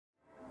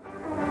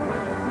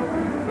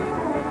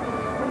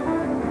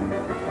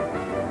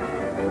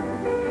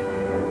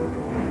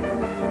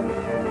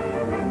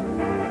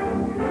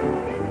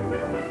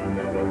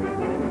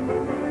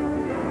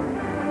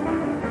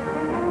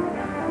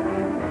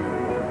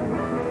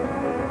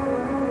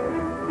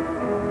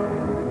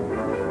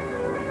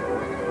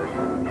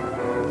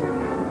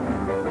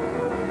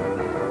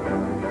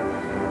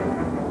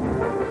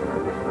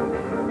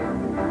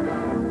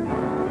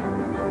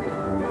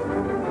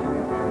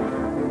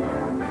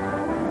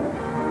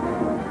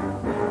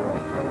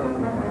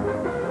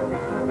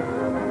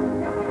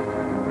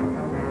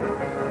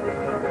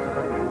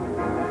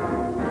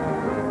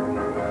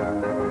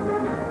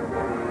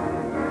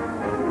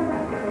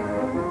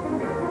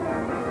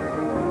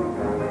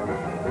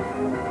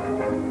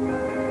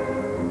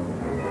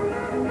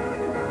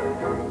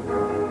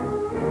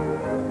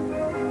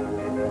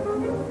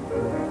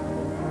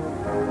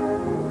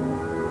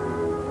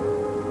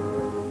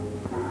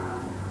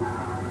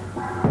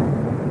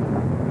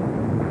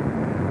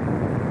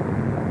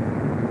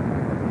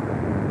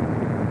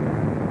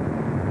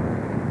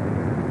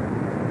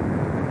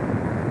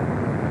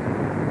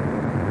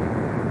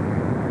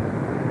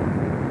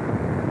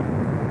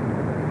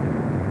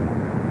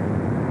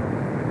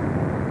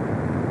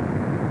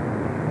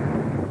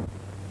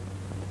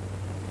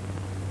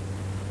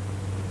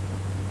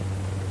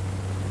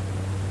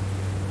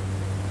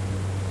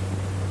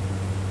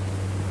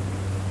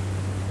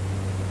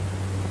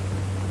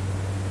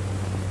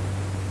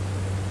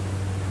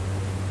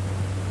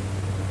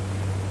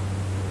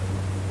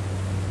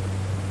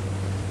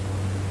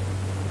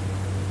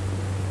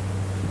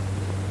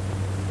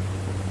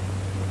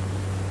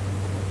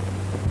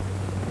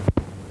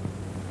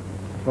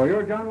So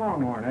you're John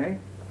Longhorn, eh?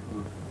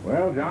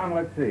 Well, John,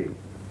 let's see.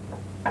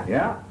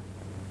 Yeah?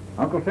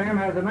 Uncle Sam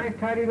has a nice,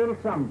 tidy little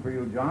sum for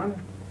you,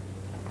 John.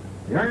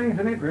 The earnings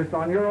and interest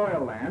on your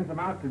oil lands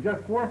amount to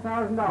just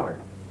 $4,000.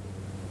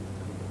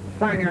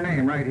 Sign your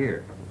name right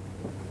here.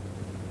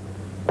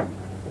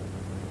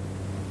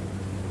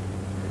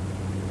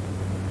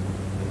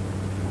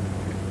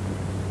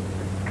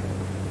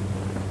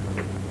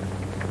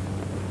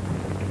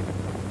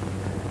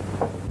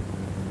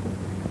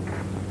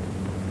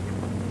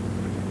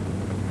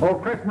 Oh,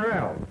 Chris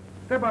Morrell,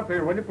 step up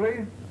here, will you,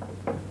 please?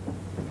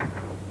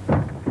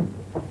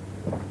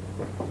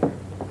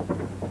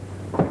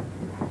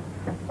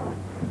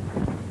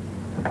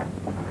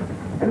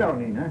 Hello,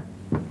 Nina.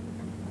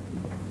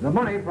 The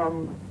money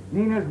from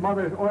Nina's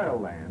mother's oil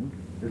land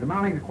is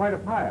amounting to quite a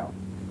pile.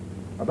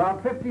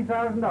 About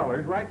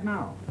 $50,000 right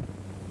now.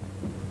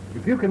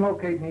 If you can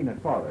locate Nina's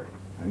father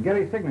and get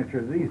his signature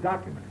to these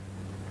documents,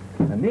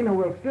 then Nina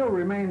will still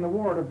remain the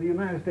ward of the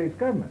United States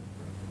government.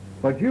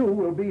 But you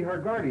will be her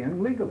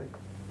guardian legally.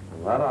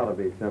 Well, that ought to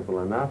be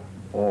simple enough.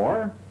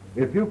 Or,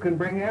 if you can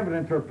bring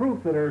evidence or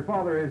proof that her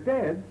father is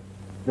dead,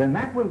 then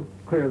that will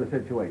clear the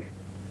situation.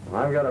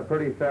 I've got a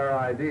pretty fair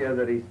idea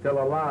that he's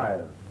still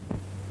alive.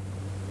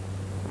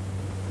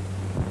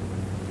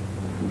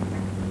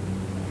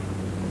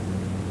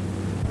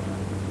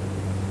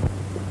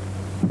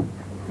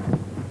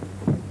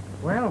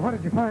 Well, what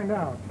did you find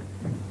out?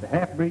 The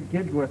half-breed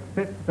kid's worth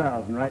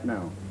 $50,000 right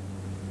now.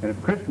 And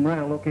if Chris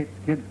Morrell locates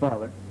the kid's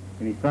father,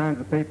 and he signs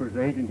the papers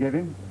the agent give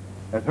him,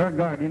 as her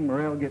guardian,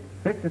 Morrell gets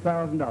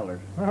 $50,000.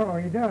 Oh,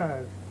 he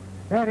does.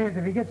 That is,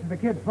 if he gets to the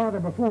kid's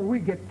father before we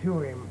get to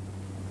him.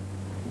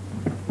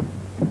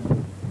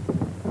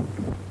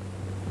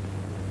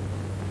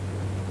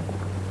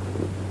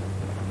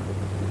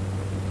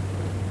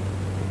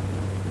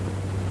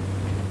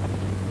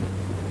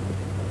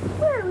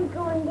 Where are we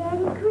going,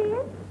 Daddy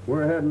Chris?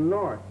 We're heading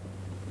north.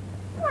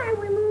 Why,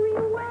 we're moving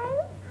away?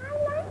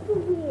 I like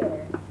it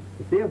here.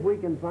 To see if we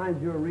can find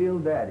your real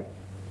daddy.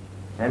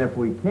 And if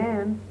we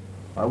can,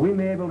 we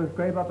may be able to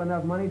scrape up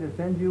enough money to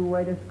send you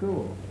away to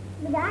school.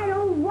 But I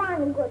don't want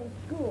to go to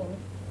school.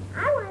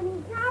 I want to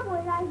be a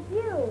cowboy like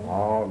you.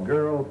 Oh,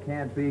 girls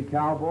can't be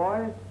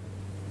cowboys.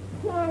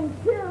 Can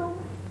too.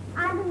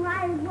 I can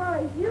ride as well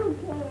as you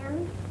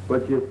can.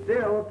 But you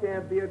still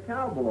can't be a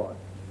cowboy.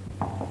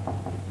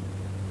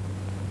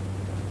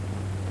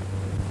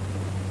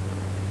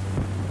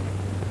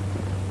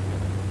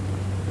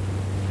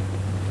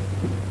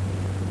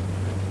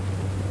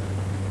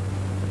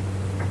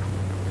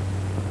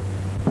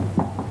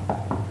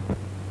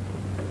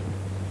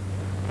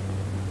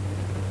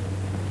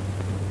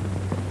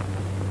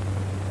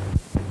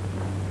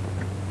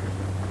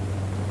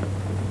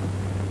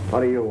 What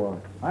do you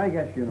want? I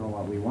guess you know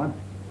what we want.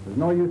 There's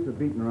no use of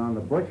beating around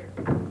the bush.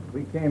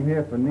 We came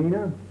here for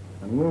Nina,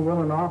 and we're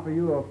willing to offer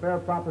you a fair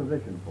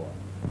proposition for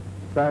her.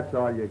 If that's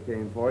all you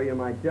came for, you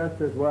might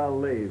just as well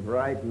leave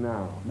right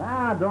now.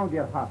 Nah, don't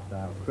get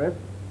hostile, Chris.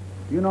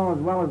 You know as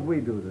well as we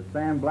do that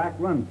Sam Black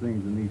runs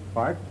things in these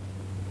parts.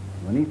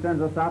 When he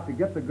sends us out to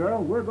get the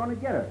girl, we're going to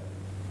get her.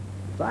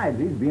 Besides,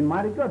 he's being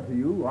mighty good to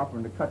you,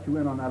 offering to cut you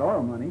in on that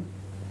oil money.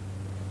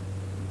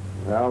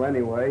 Well,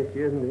 anyway, she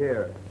isn't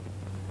here.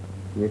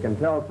 You can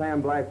tell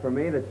Sam Black for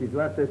me that she's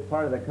left this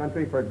part of the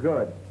country for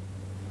good.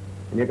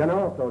 And you can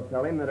also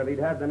tell him that if he'd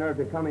had the nerve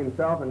to come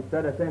himself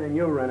instead of sending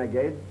you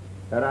renegades,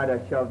 that I'd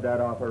have shoved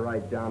that offer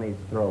right down his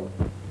throat.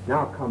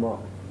 Now, come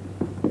on.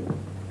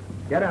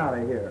 Get out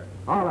of here,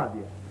 all of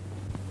you.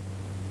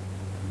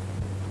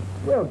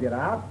 We'll get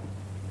out.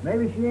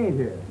 Maybe she ain't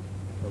here.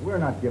 But we're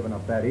not giving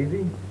up that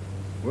easy.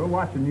 We're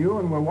watching you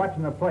and we're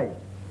watching the place.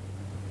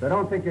 So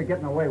don't think you're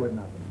getting away with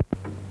nothing.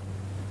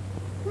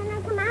 Can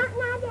I come out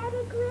now,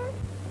 Daddy Chris?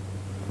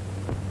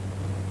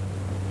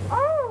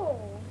 Oh!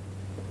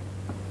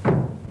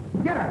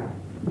 Get out!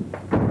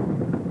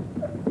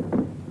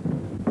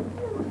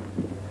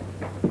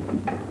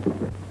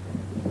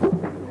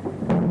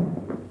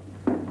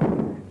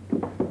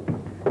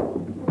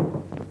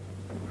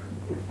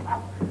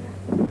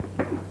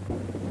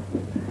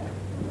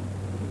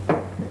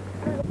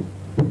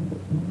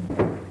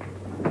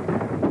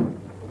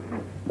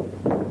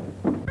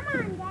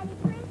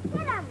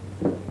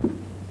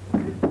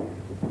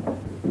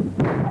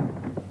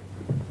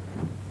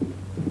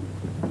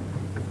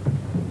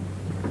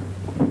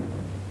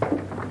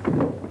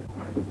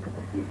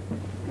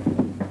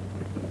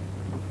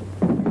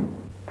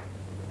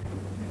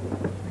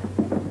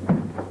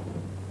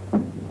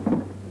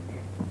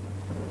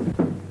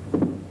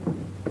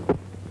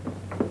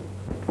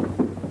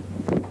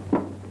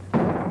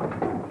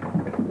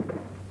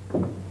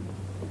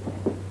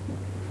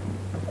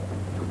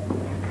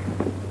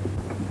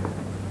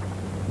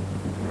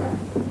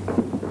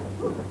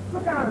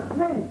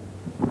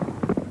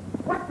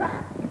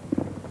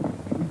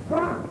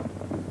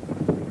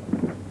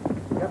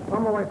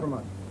 Away from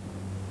us.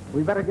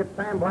 We better get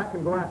Sam Black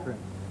and go after him.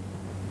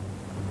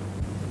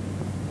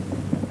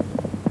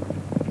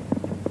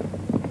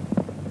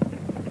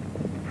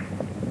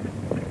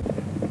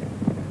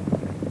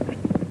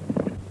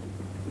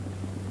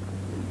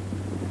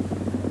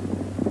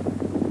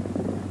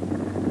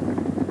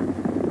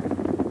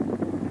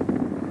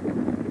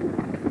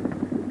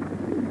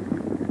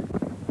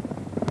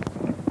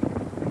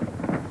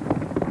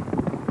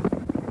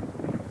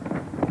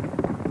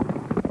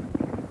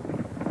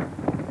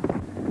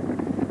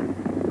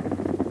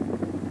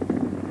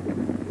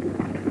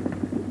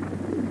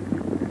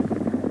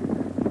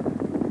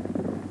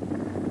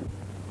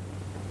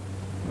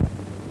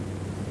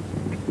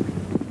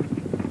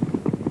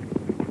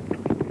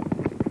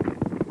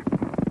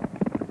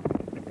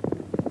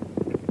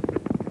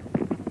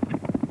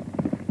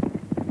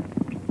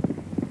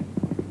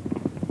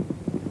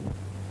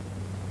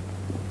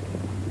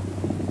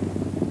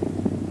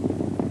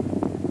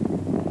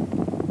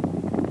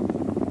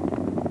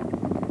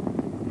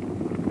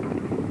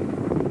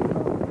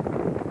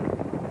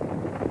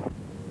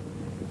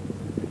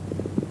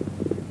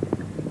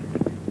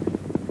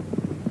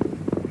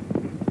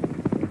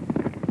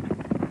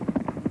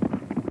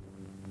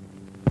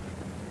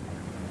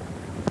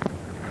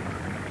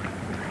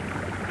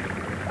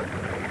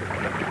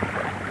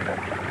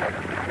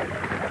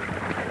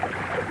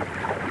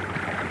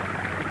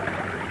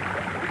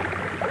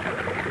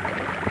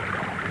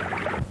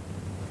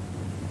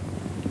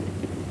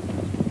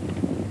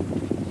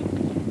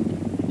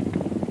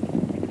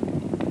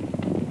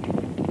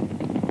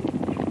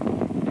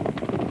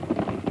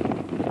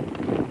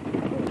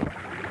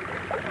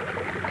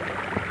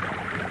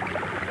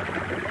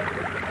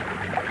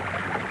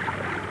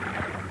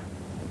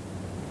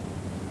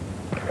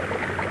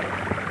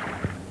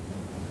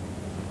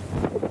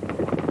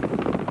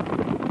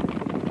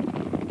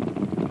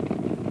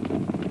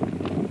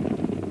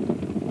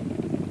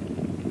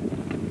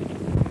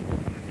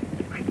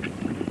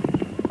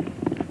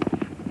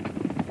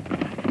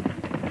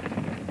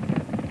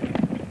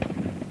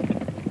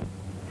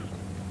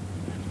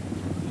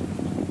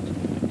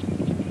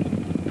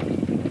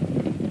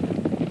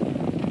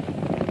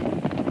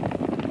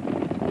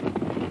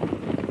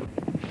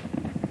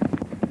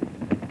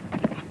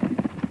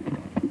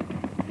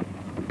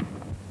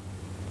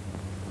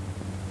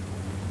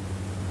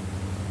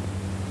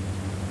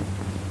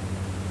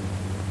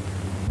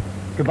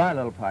 Goodbye,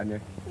 little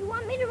partner. You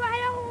want me to ride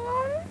all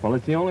alone? Well,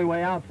 it's the only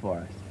way out for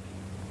us.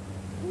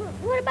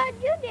 What about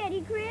you,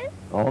 Daddy Chris?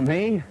 Oh,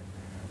 me?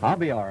 I'll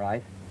be all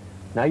right.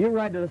 Now, you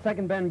ride to the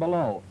second bend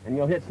below, and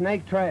you'll hit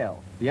Snake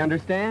Trail. Do you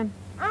understand?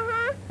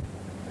 Uh-huh.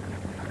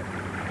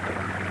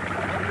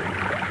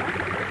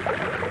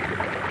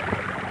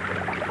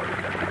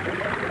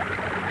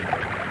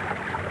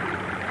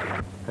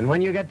 And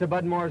when you get to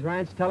Bud Moore's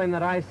ranch, tell him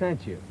that I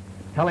sent you.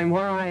 Tell him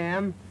where I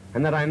am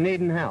and that I'm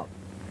needing help.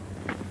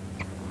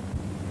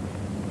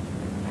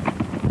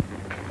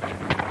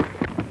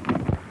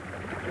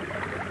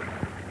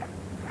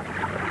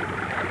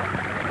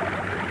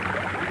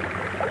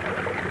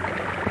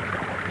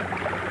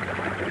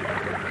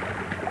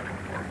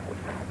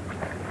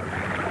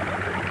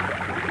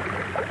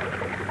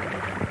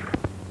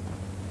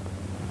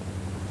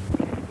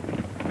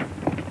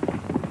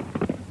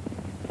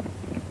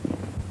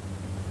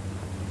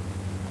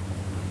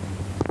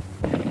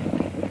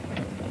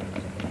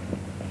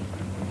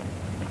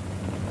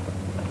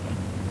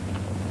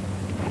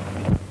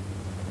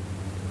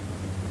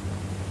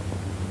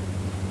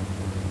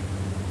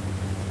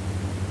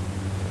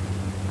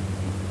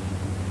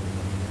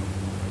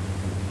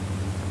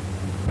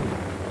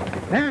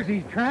 There's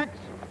these tracks.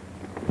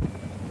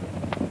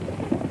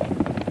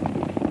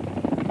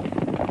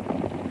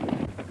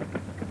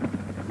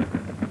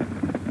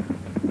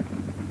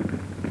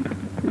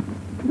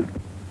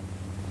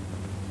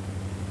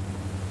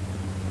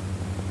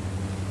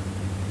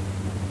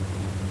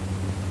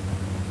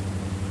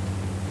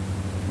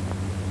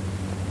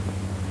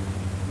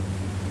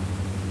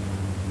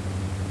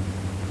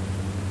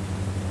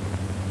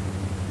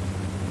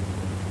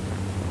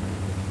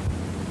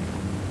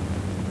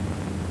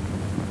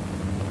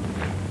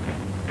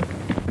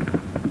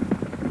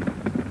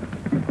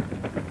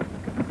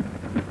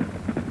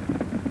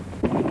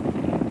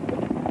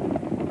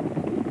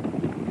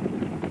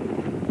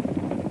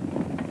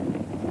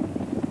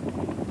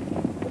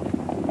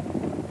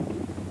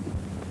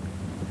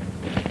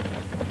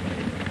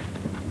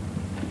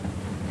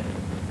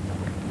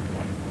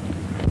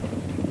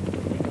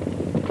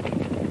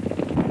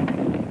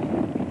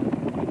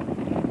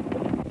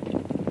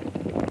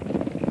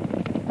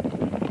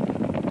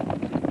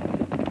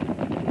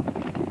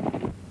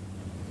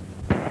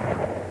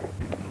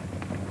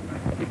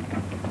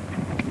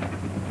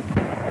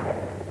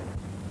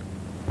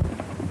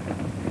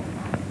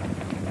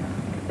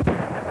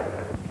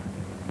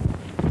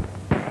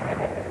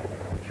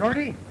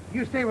 Shorty,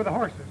 you stay with the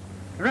horses.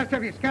 The rest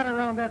of you scatter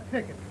around that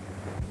thicket.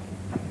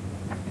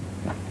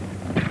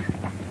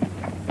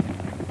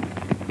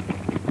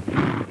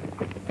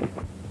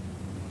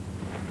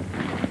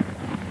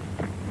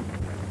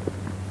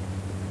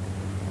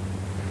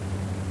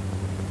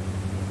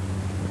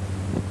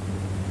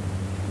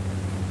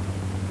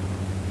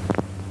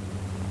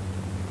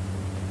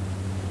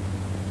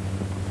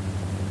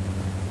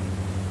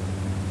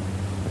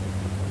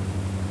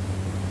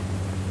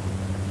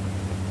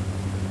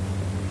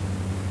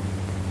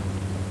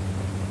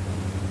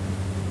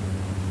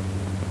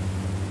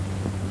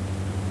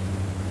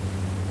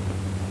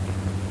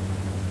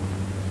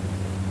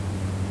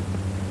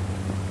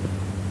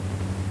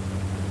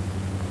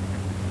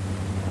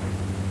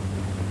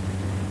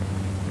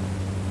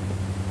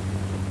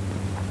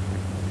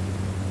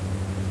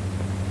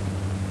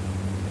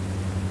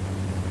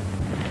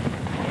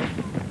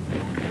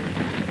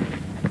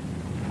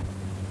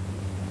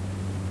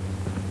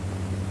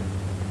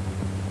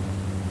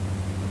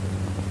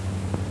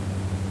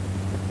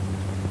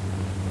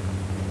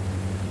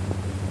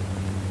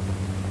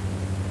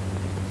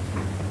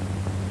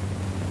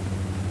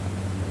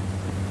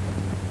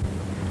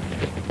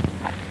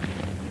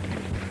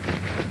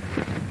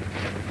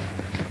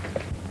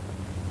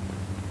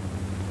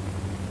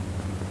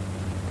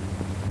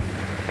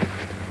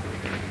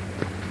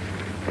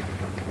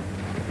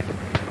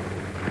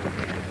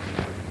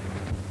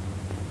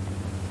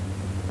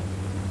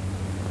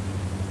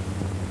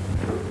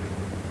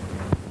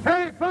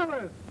 Hey,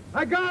 fellas!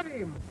 I got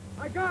him!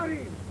 I got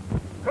him!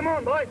 Come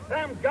on, boys.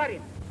 Sam's got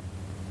him.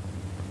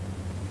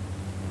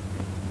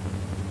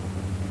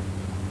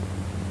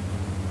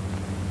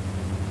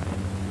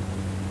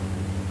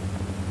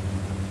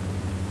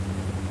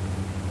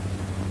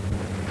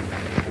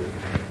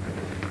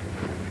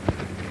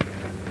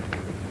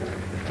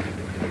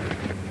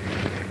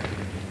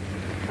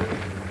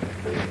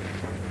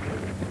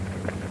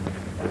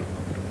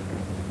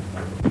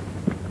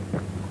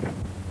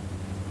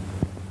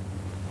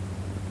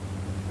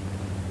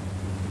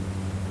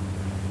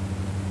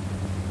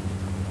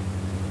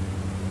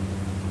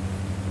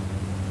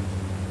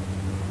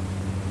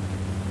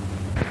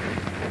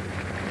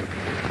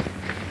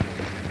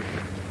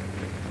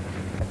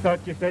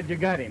 Thought you said you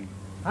got him.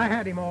 I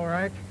had him all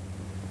right,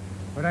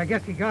 but I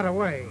guess he got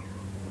away.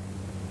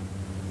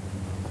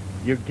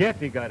 You guess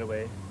he got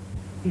away?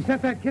 He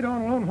sent that kid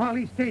on alone while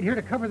he stayed here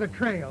to cover the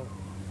trail.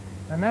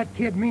 And that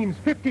kid means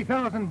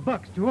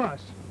 $50,000 to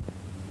us.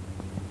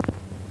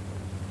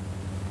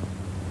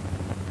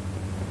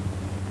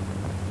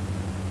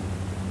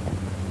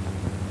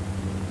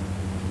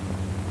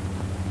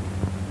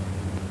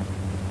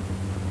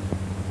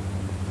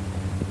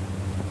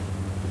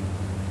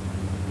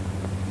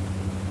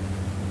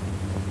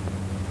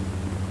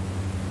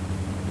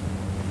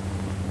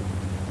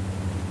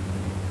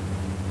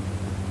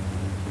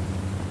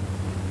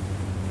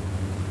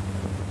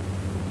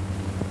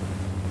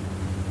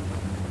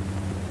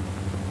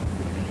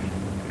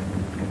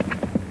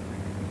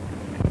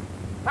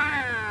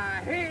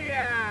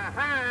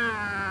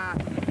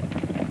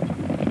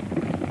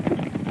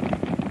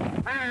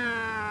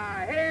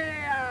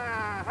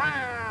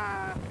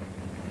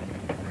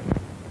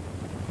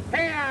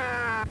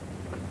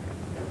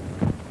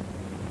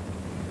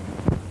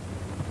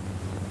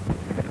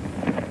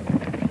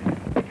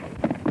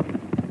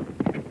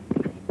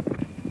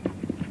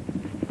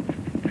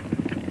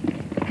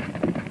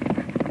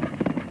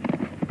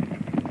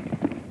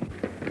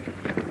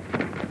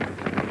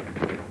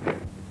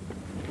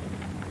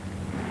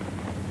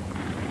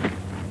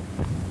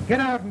 Get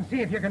out and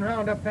see if you can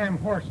round up them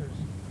horses.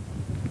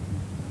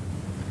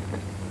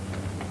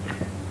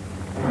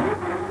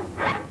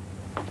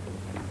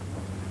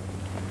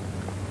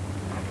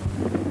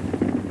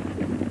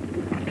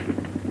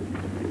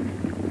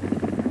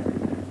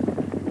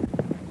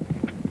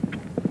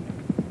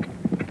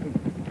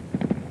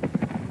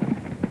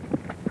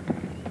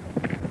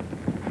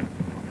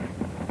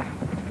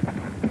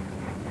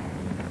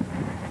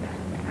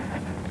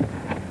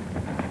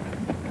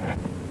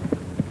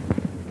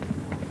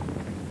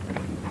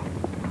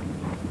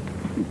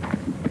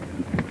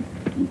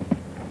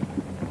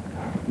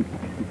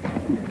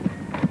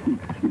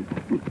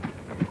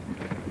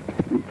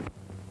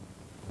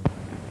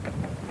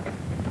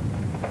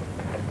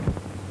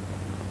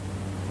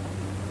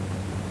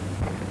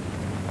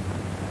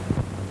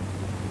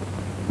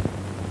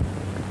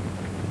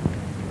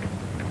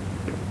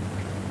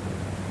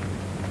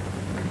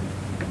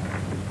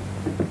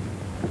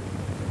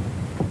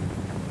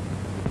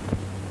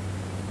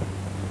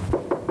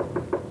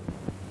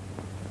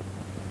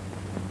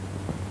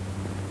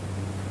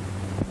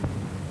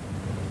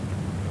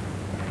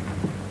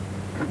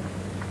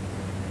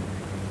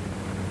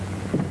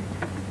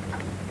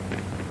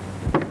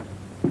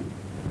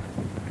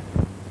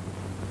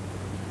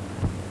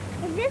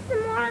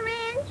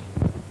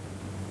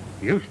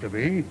 Used to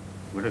be,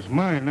 but it's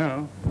mine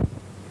now.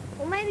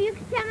 Well, maybe you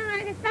could tell me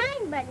where to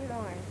find Button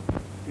Moore.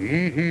 He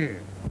ain't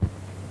here.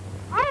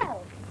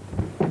 Oh.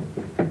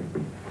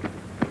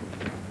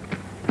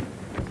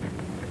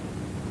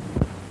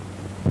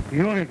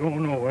 You ain't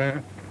going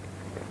nowhere.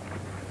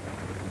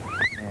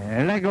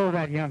 Let go of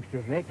that youngster,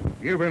 Vic.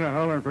 You been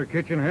a-hollering for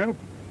kitchen help?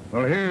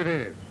 Well, here it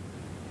is.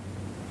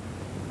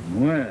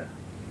 Well,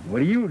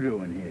 what are you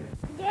doing here?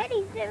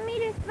 Daddy sent me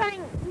to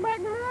find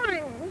Button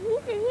Moore. He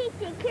said he'd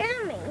take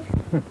care of me.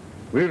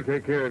 We'll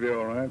take care of you,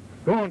 all right.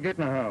 Go on, get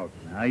in the house.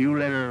 Now, you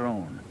let her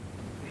alone.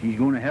 If she's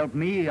going to help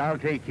me, I'll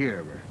take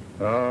care of her.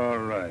 All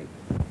right.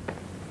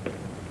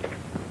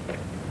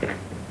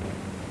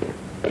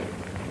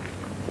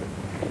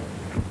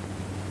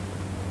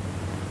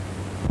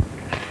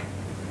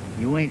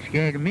 You ain't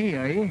scared of me,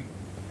 are you?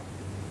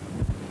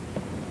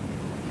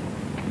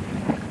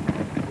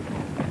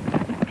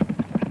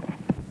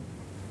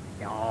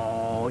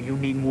 Oh, you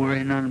needn't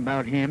worry none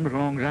about him as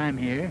long as I'm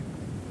here.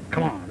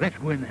 Come on, let's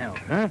go in the house,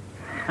 huh?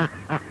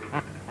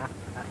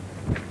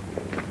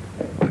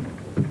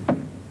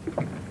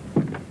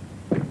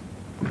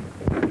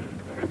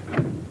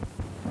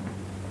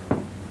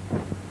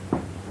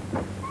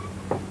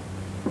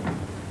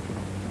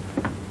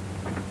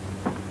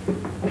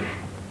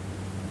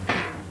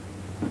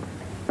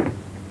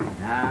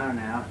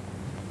 Now,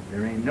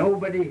 there ain't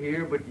nobody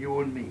here but you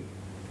and me.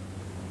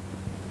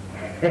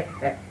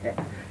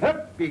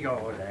 Up you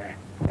go there.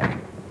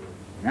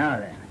 Now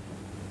then,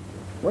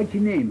 what's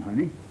your name,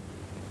 honey?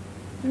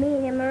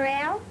 Me and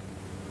Morrell?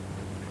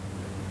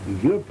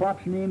 Is your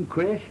pop's name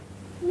Chris?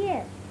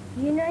 Yes.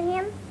 You know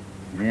him?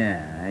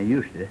 Yeah, I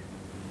used to.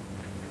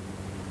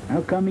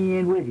 How come he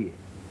ain't with you?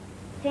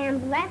 Sam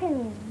Black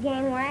and his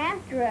gang were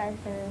after us,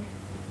 and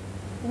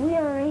we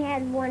only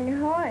had one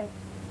horse.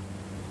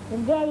 So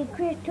Daddy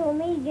Chris told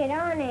me to get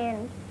on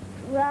and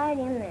ride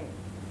him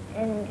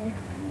and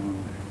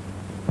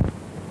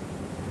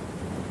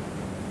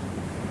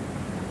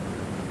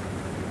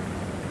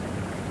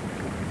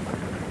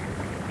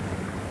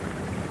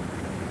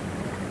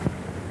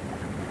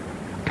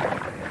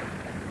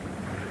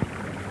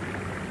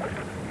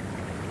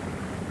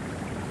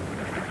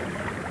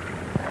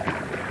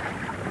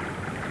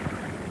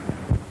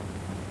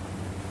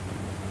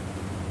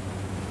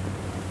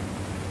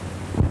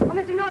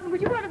Mr. Norton,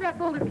 would you order that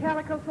folded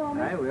calico for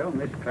me? I will,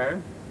 Miss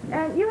Clarence.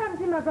 And you haven't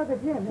seen my brother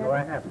Jim, have you? No,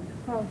 I haven't.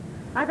 Oh,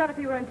 I thought if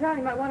you were in town,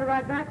 you might want to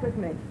ride back with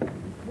me.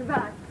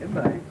 Goodbye.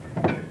 Goodbye.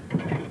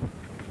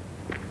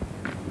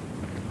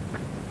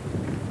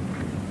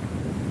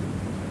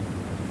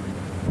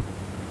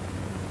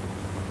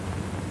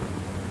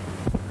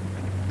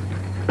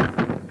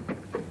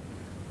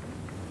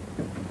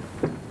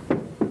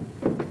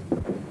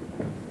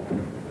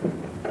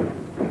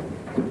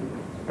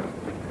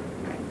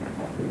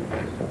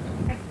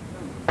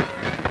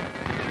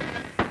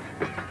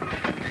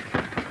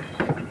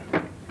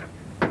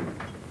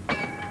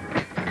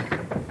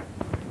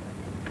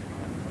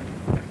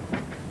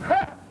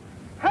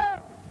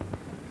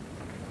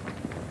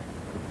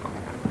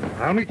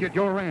 I'll meet you at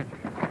your ranch.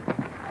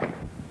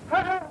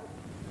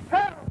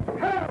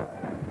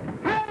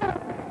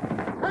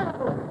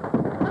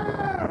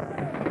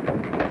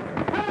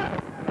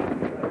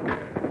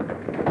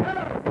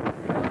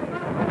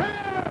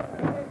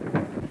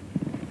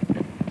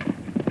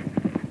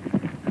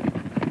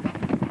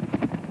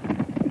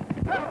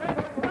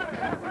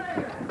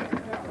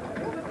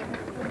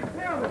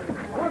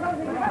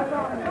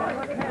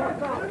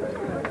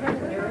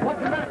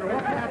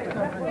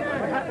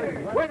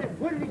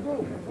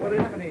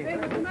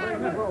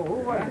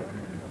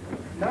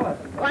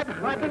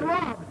 I've been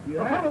robbed.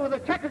 A fellow with a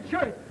checkered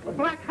shirt, a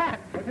black hat,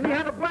 and he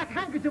had a black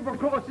handkerchief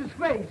across his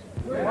face.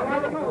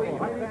 Yes,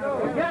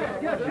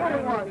 sure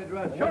he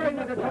was. Sure he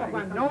was a tall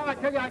one. No, I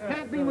tell you, I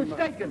can't be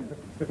mistaken.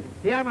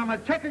 He had on a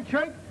checkered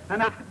shirt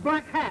and a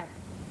black hat.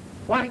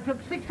 Why, he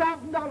took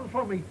 $6,000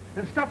 from me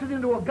and stuffed it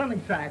into a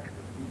gunny sack.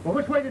 Well,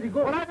 which way did he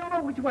go? Well, I don't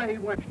know which way he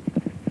went.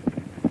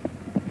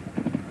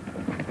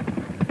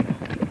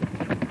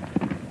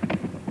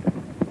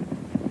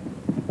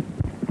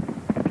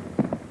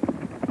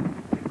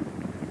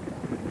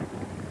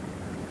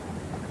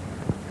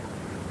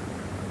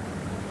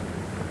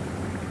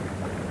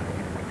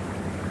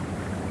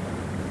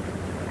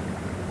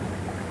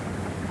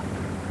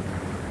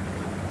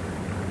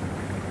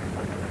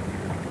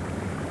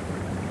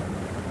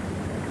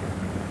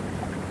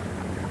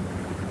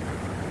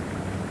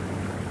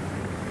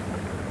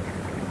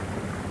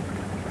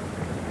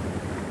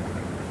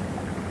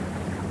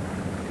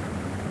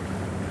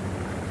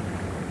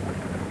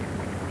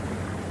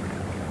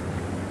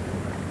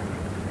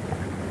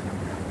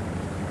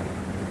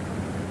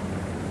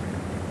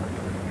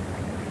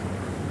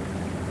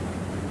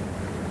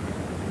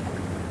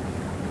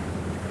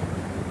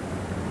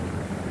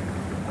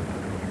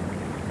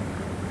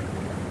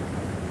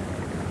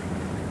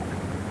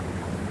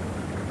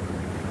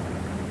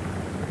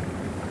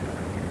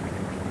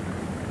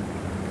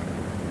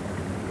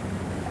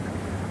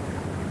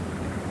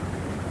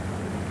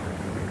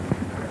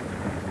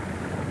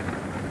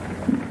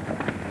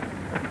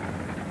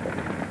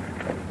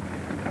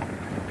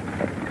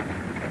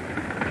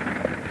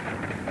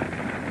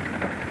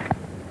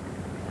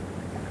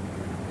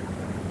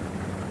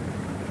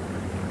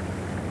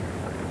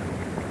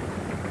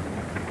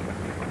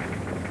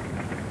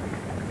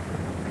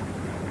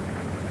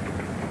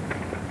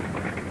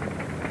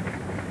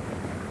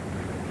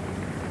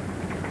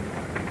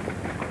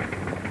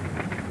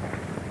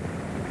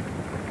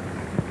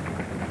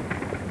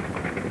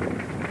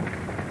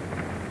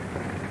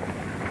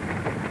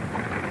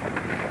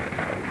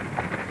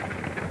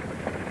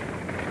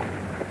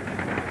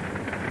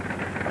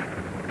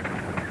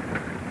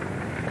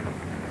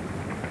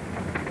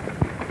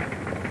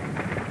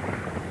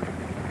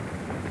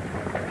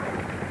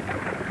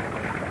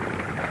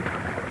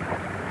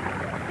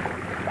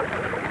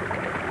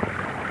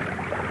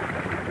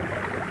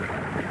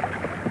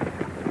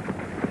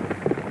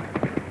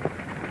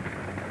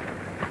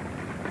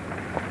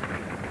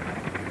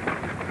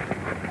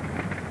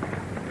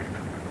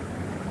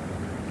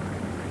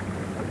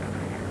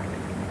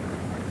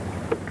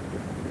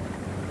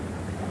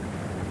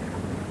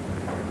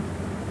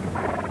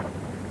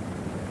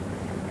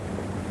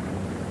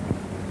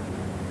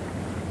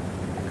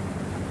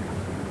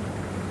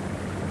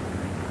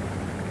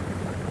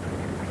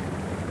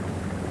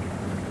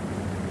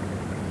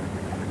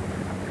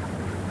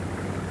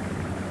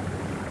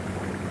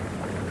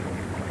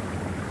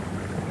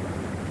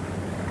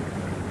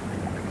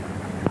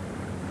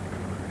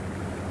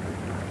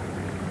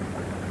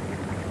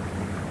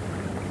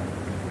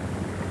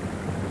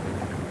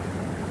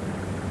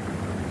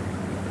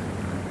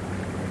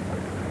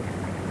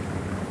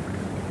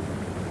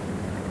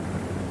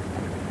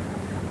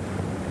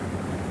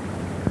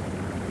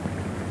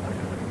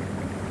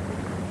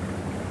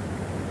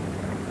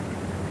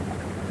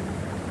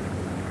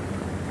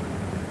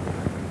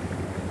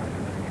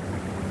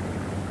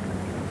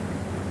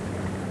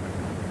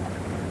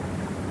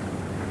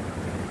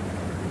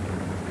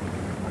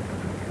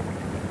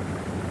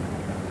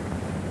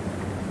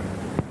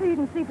 You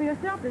can see for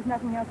yourself there's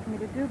nothing else for me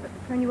to do but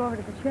turn you over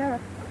to the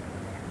sheriff.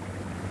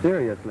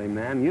 Seriously,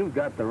 ma'am, you've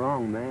got the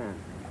wrong man.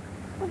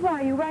 Well,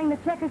 why are you wearing the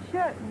checkered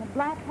shirt and the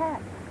black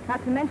hat?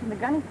 Not to mention the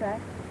gunny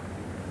sack.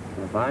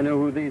 If I knew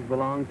who these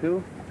belonged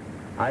to,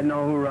 I'd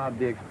know who robbed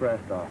the express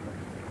office.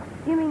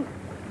 You mean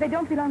they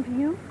don't belong to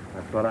you?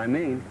 That's what I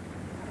mean.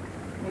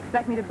 You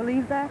expect me to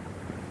believe that?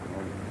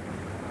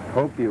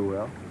 Hope you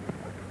will.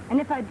 And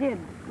if I did,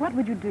 what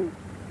would you do?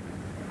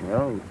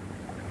 Well,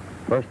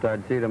 first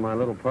I'd see that my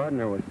little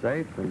partner was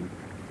safe, and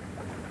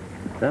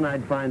then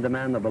I'd find the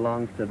man that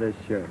belongs to this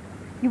shirt.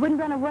 You wouldn't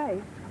run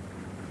away?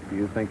 Do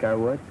you think I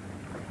would?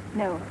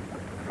 No,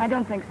 I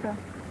don't think so.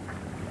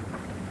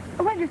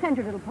 Where'd you send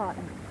your little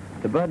partner?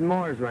 To Bud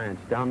Moore's ranch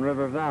down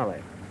River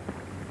Valley.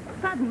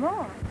 Bud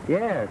Moore?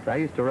 Yes, I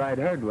used to ride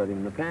herd with him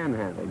in the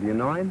Panhandle. Do you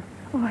know him?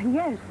 Oh,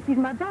 yes, he's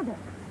my brother.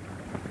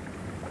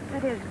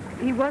 That is,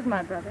 he was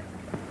my brother.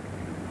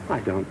 I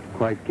don't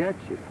quite get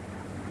you.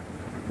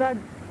 Bud's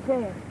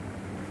dead.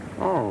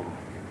 Oh.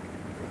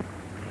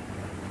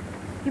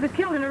 He was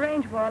killed in a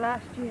range war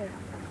last year.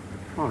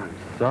 Oh, I'm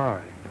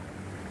sorry.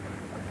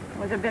 It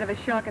was a bit of a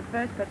shock at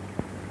first, but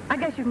I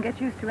guess you can get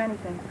used to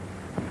anything.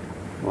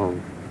 Well,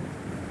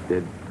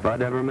 did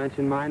Bud ever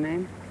mention my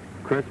name?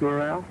 Chris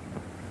Morrell?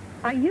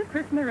 Are you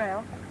Chris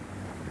Morrell?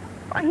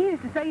 Why, he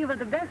used to say you were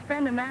the best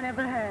friend a man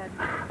ever had.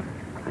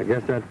 I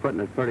guess that's putting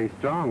it pretty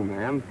strong,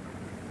 ma'am.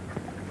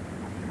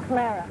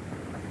 Clara.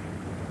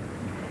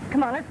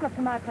 Come on, let's go up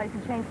to my place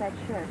and change that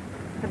shirt.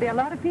 There'll be a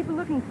lot of people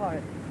looking for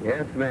it.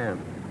 Yes, ma'am.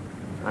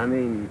 I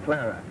mean,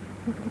 Clara.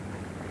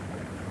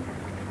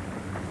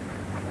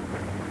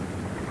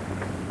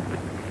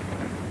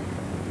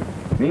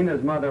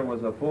 Nina's mother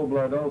was a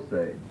full-blood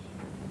Osage.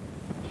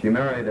 She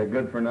married a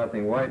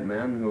good-for-nothing white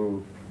man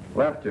who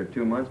left her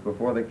 2 months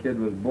before the kid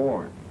was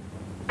born.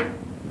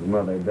 His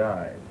mother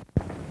died.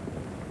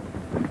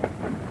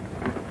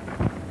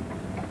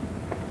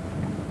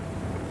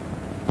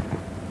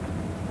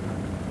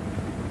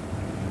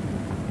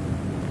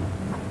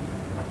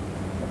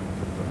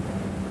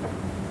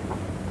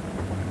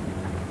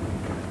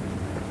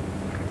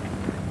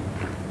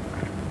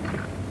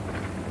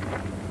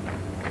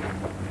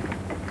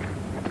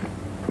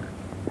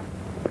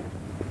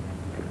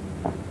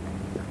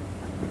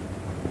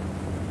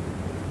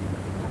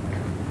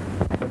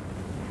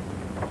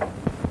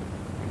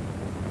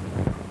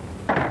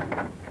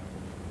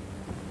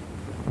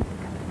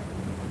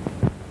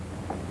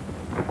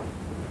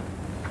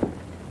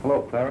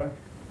 Hello, Clara.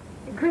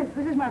 Chris,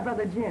 this is my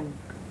brother Jim.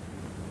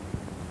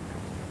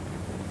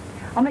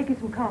 I'll make you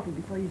some coffee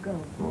before you go.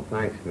 Oh,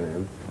 thanks,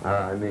 ma'am.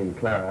 I mean,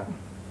 Clara.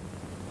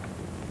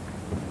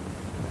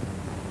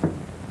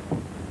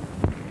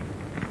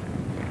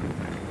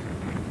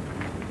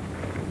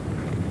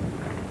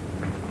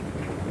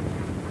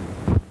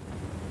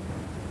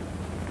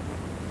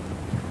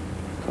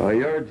 So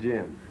you're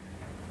Jim.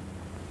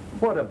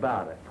 What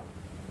about it?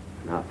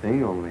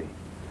 Nothing, only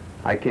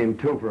I came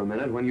to for a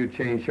minute when you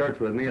changed shirts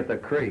with me at the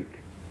creek.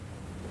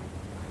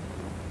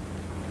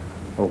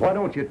 Well, why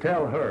don't you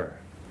tell her?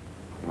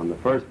 In the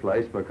first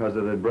place, because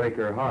it'd break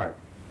her heart.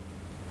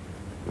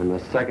 In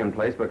the second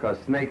place, because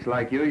snakes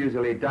like you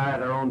usually die of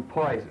their own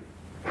poison.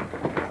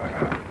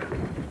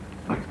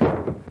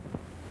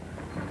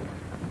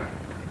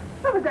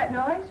 What was that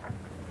noise?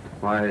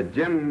 Why,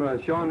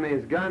 Jim showing me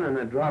his gun and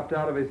it dropped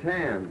out of his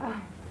hand.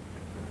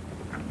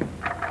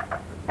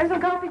 Have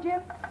some coffee,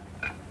 Jim?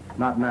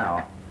 Not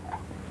now.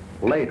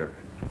 Later.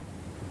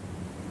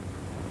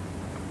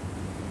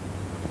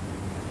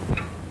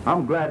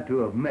 I'm glad to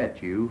have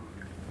met you.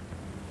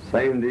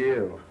 Same to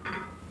you.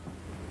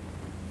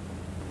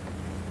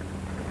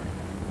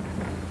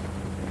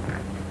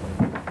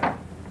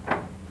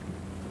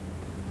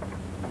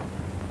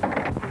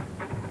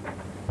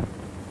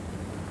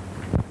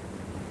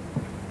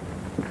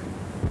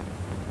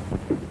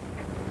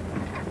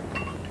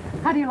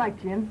 How do you like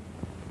Jim?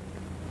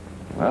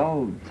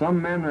 Well,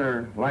 some men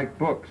are like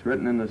books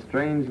written in a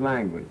strange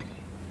language.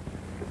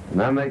 And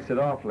that makes it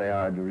awfully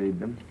hard to read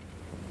them.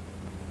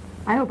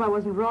 I hope I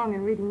wasn't wrong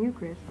in reading you,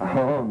 Chris.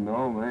 Oh,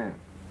 no, ma'am.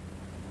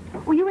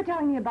 Well, you were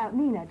telling me about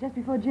Nina just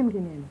before Jim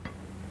came in.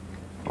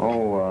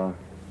 Oh,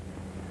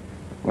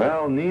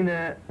 well,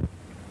 Nina...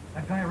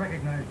 That guy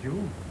recognized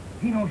you.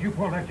 He knows you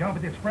pulled that job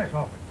at the express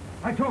office.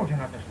 I told you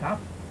not to stop.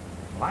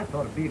 Well, I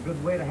thought it'd be a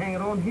good way to hang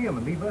it on him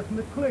and leave us in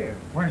the clear.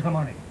 Where's the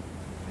money?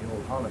 The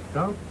old hollow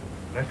stump.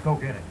 Let's go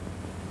get it.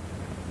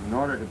 In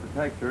order to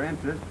protect her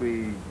interests,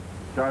 we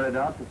started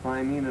out to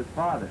find Nina's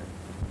father.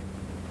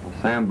 Well,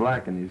 Sam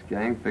Black and his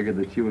gang figured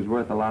that she was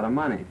worth a lot of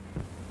money.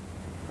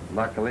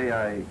 Luckily,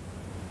 I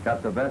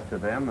got the best of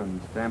them and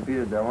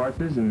stampeded their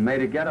horses and made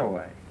a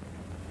getaway.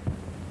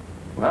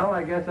 Well,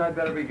 I guess I'd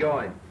better be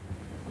going.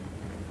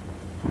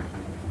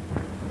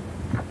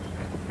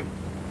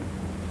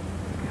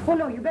 Oh,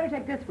 no, you better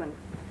take this one.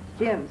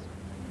 Jim's.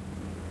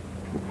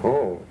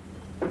 Oh.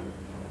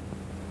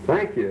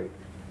 Thank you.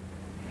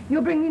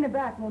 You'll bring Nina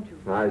back, won't you?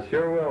 I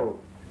sure will,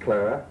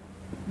 Clara.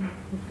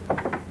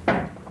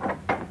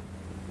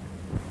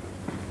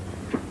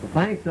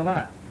 Thanks a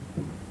lot.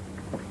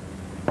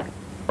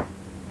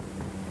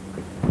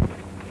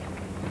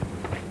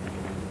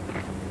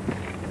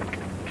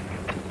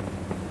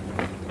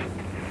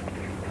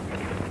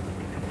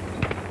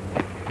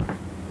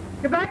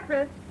 Goodbye,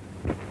 Chris.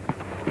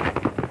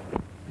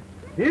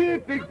 Here,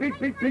 pig, pig,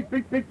 pig, pig,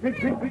 pig, pig, pig,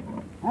 pig, pig.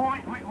 Oi,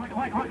 oi, oi,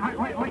 oi, oi, oi,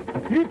 oi, oi.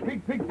 Here,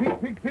 pig, pig,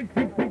 pig, pig, pig,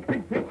 pig, pig,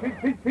 pig, pig, pig,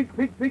 pig, pig,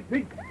 pig, pig,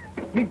 pig.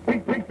 Pig,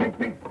 pig, pig, pig,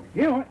 pig.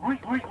 Here, oi, oi,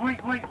 oi, oi,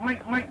 oi, oi,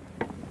 oi.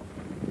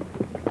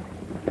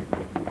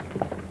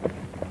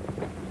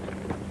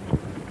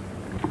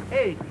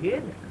 Hey,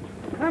 kid,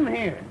 come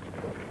here.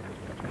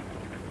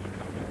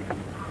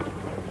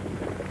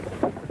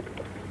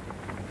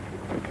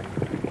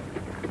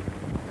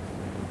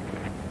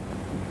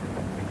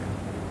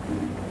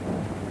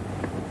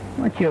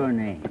 What's your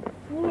name?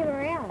 Nina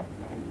Morrell.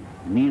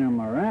 Nina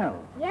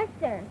Morrell. Yes,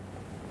 sir.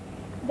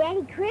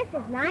 Daddy Chris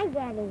is my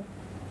daddy.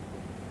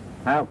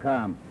 How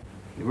come?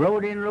 She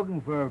rode in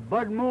looking for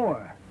Bud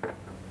Moore.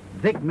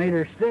 Vic made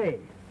her stay.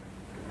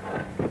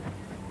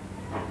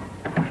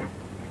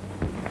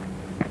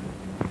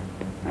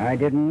 I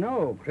didn't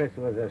know Chris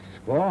was a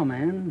squaw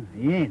man.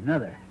 He ain't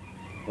neither.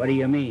 What do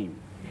you mean?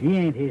 She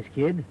ain't his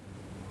kid.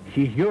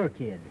 She's your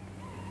kid.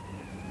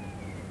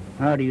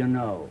 How do you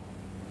know?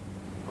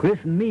 Chris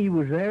and me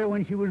was there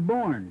when she was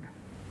born,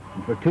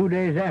 and for 2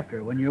 days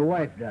after, when your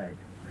wife died.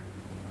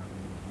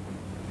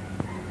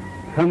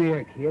 Come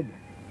here, kid.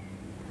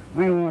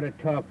 I want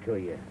to talk to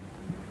you.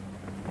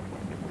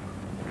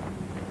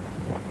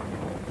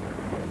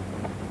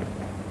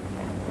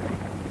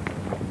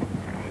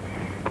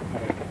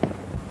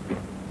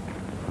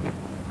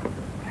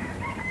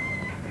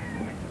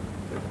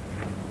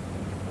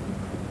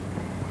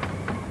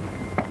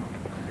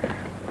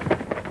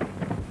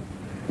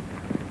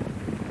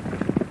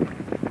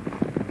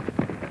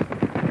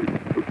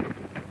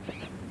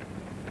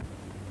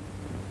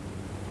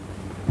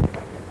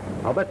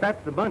 I'll bet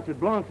that's the bunch that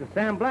belongs to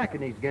Sam Black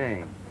and his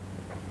gang.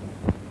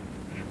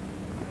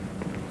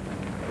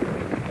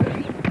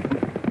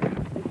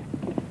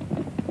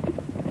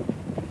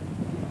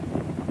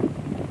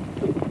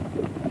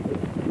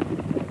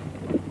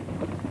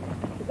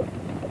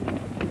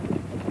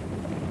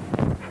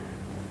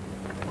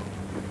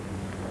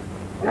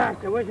 Gosh,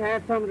 I wish I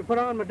had something to put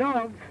on my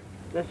dogs.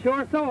 They're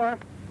sure sore.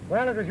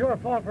 Well, it was your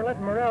fault for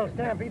letting Morrell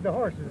stampede the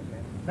horses.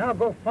 Now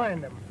go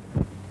find them.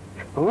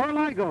 Well, where'll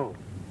I go?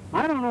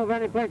 I don't know of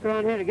any place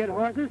around here to get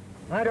horses.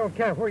 I don't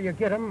care where you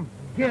get them.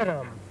 Get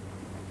them.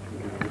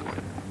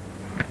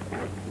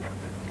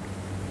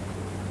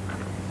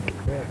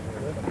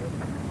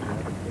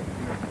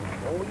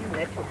 Oh, you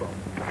Mexico.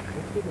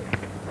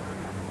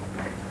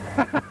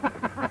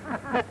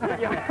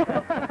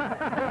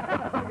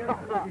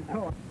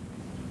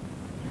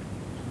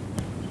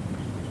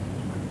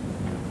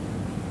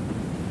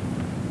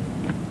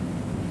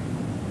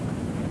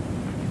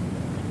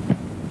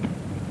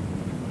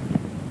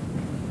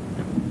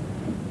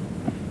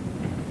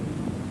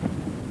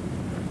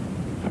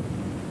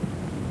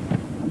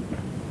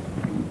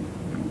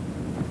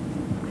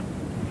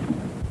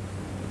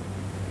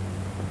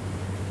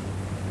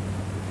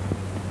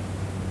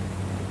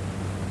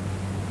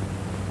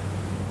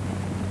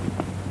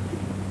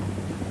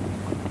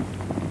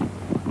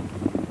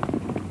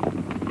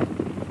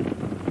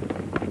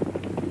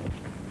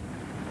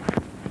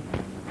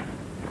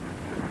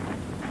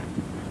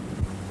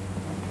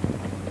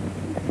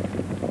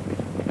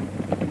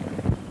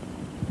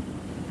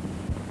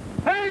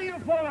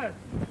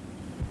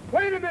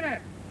 Wait a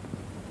minute!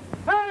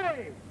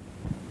 Hey!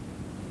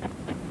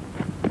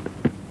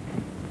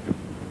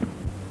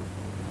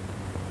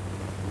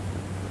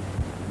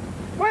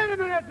 Wait a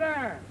minute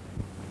there!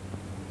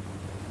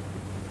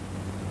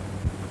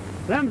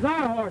 Them's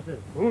our horses.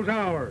 Who's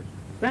ours?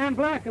 Sam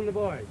Black and the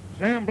boys.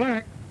 Sam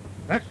Black?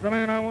 That's the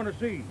man I want to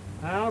see.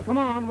 Well, come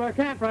on. We're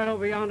camped right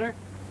over yonder.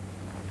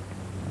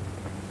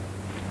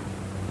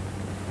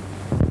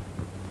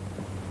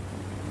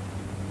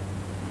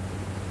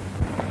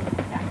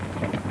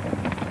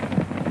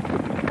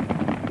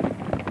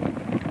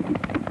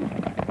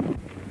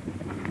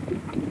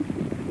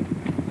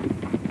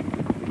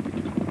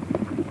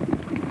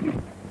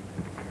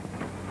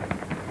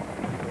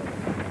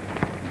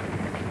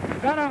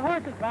 Got our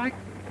horses back.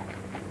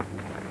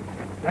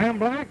 Sam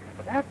Black?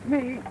 That's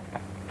me.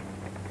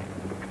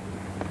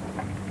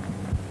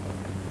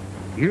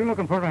 You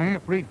looking for a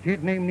half-breed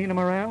kid named Nina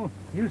Morrell?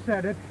 You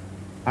said it.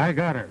 I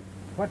got her.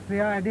 What's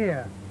the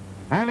idea?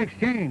 I'll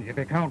exchange if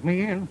you count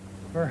me in.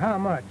 For how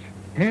much?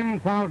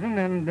 10,000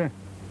 and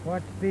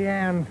What's the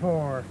and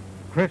for?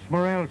 Chris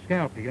Morrell's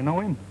scalp. Do you know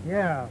him?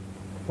 Yeah.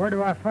 Where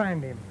do I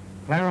find him?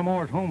 Clara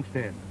Moore's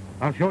homestead.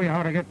 I'll show you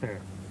how to get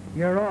there.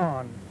 You're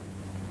on.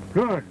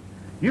 Good.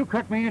 You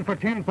cut me in for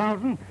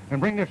 10,000 and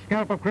bring the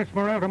scalp of Chris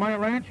Morrell to my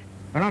ranch,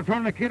 and I'll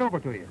turn the kid over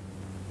to you.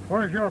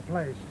 Where's your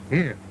place?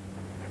 Here.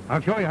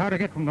 I'll show you how to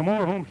get from the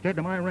Moore homestead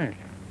to my ranch.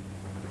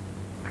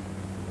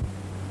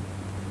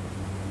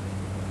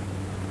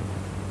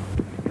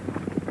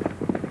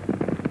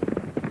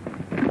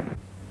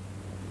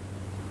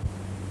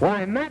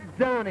 Why, Matt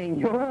Downing,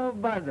 you're all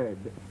buzzard.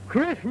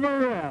 Chris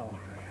Morrell.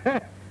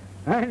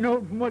 I know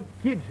from what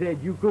the kid said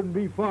you couldn't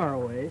be far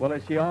away. Well,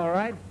 is she all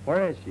right?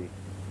 Where is she?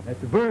 At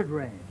the Bird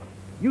Ranch.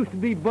 Used to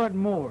be Bud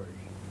Moore's.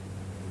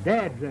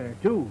 Dad's there,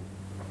 too.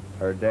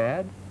 Her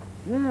dad?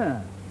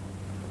 Yeah.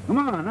 Come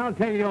on, I'll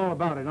tell you all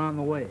about it on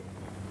the way.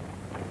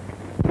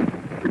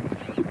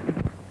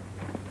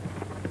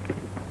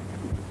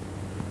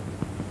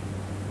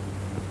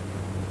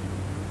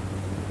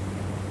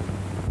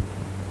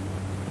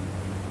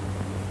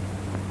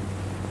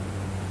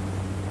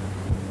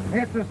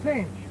 It's a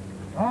cinch.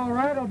 All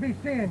right, I'll be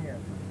seeing you.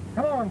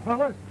 Come on,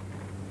 fellas.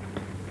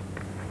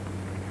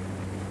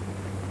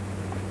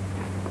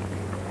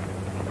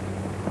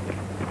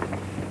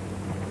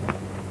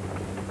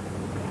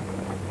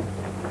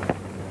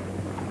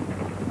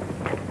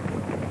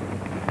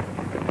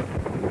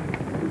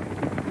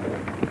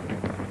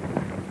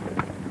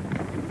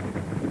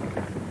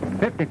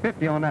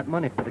 $50 on that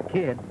money for the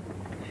kid.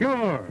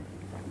 Sure.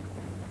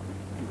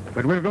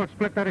 But we'll go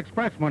split that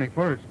express money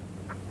first.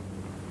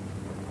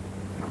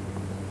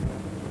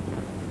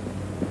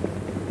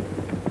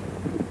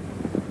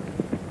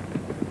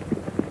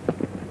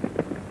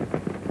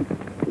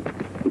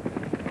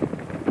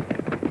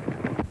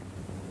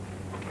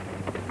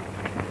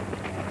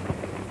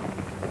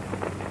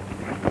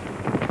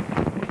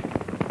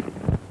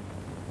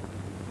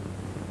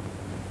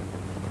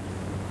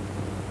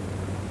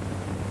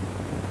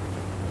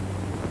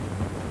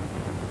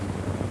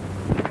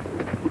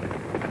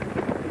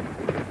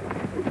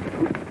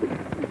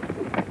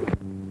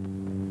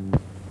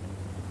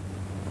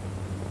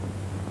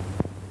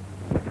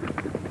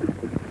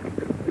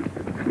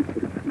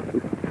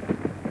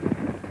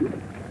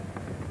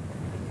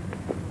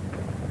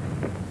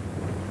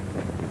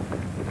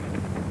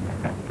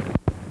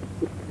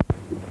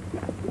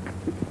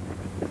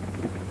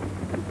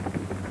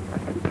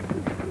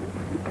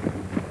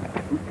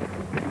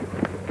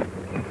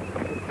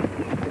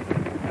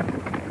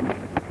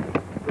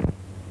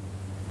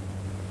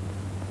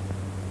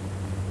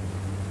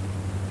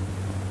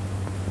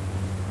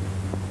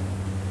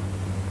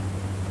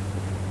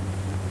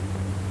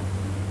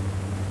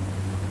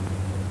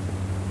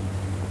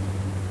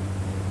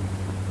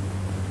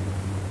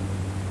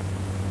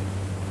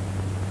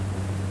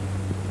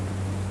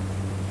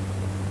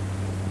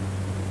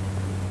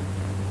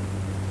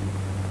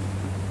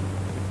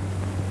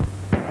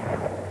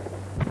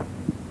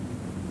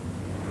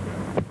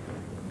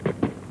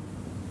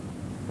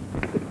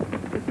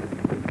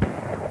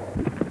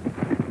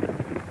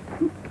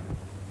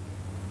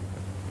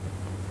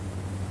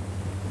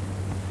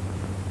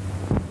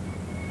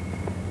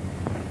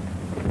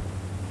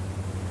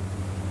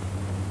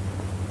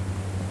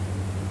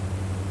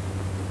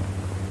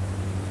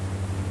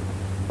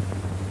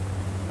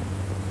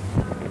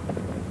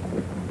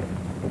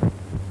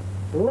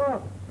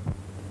 Look.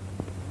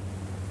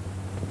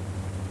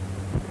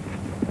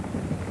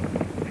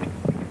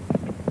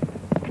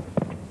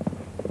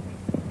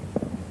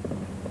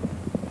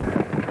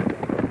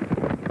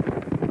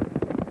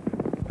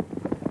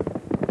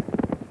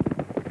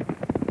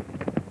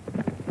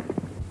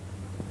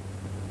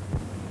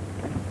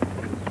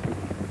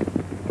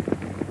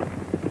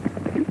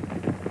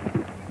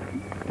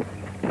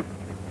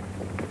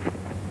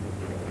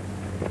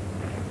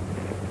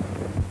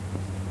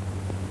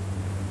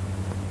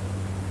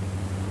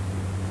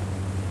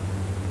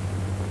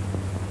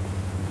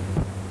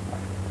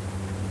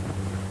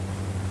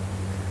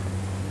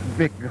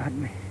 Vic got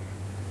me.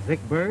 Vic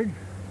Bird?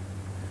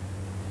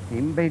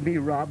 He made me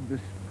rob this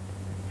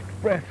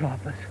express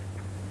office.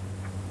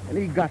 And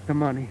he got the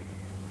money.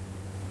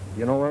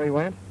 You know where he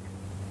went?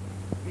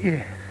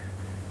 Yes.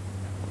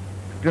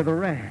 To the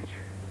ranch.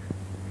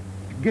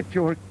 To get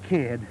your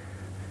kid.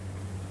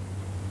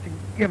 To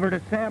give her to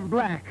Sam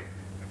Black.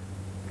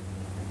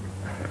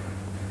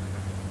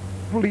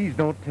 Please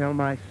don't tell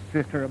my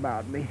sister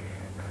about me.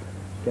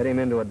 Get him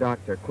into a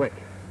doctor, quick.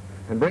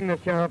 And bring the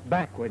sheriff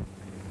back with you.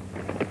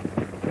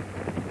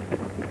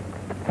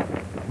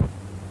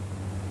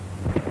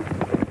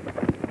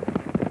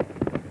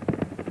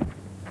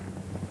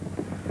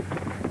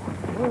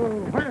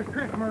 Oh, where's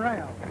Chris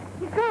Morrell?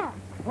 He's gone.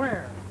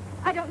 Where?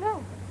 I don't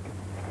know.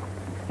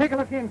 Take a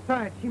look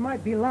inside. She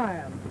might be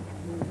lying.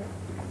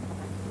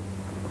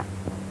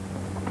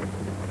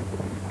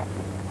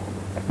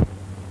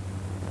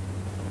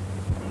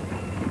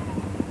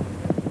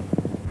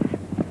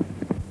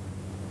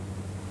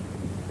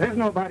 There's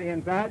nobody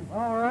inside.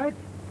 All right.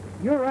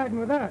 You're riding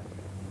with us.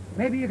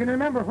 Maybe you can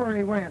remember where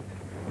he went.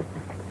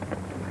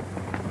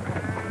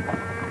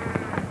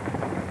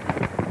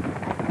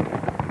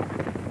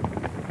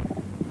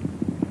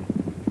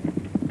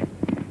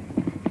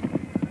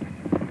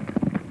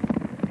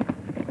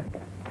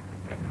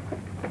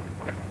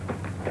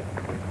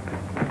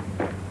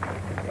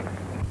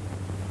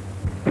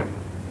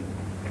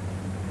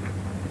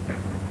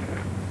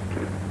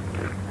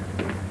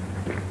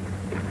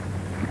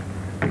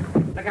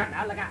 Look out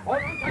now, look out.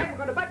 Hold on, Sam, we're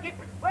going to butt you.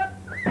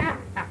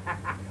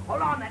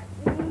 Hold on there.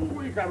 Ooh,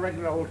 he's a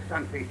regular old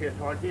sunfish, this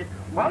horse is.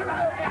 Hold on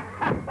there.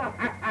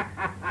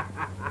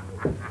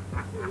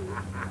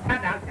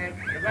 Cut down, Sam.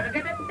 You're going to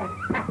get it.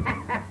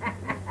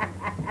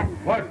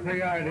 What's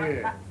the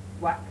idea?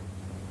 What?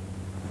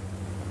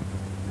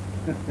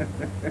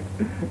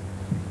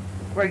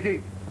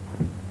 Why,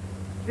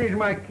 she's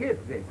my kid,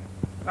 Dick.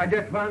 I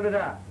just found it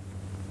out.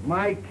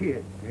 My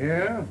kid.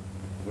 Yeah?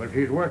 Well,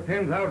 she's worth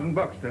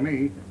 $10,000 to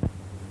me.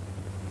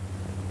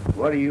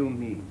 What do you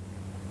mean?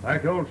 I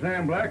told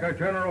Sam Black I'd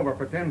turn her over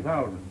for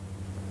 $10,000.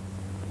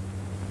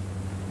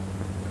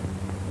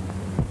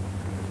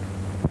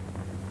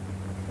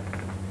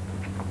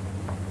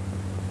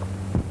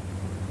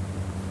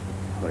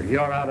 Well,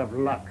 you're out of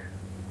luck.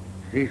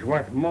 She's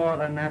worth more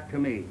than that to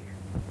me.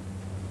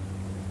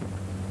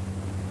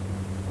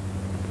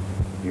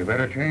 You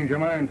better change your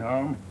mind,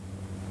 Tom.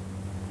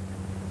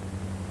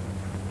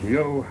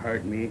 You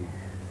heard me.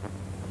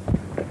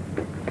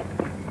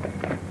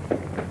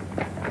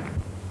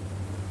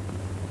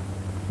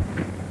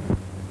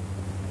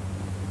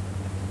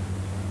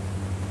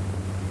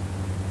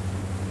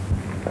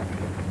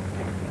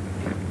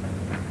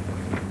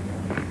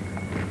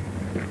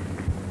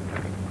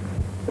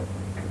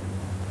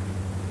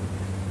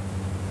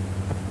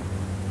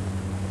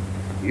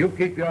 You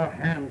keep your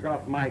hands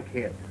off my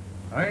kid.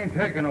 I ain't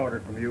taking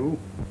orders from you.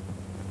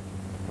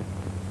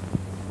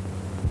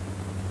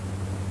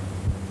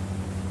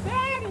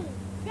 Daddy!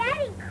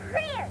 Daddy,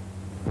 Chris!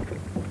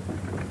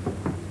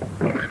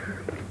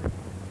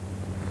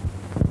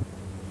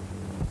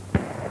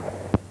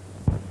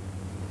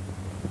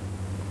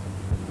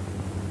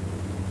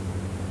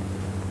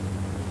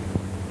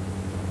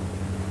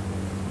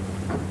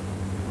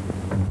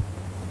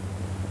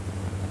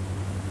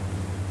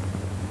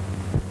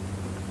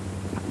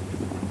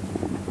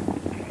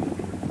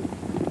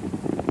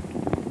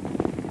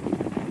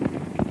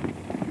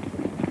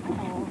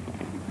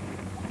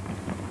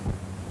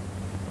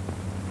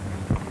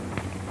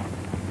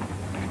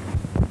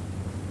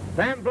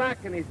 Sam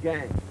Black and his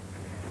gang.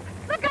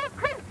 Look out,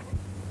 Chris!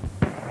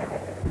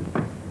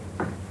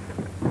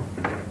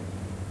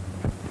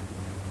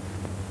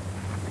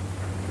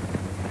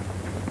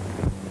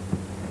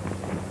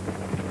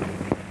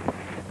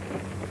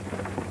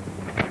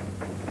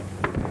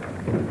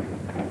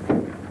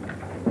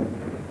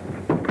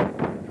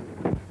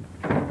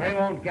 They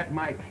won't get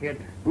my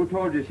kid. Who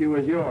told you she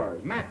was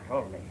yours? Matt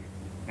told me.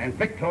 And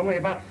Vic told me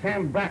about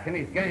Sam Black and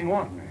his gang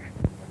wanting her.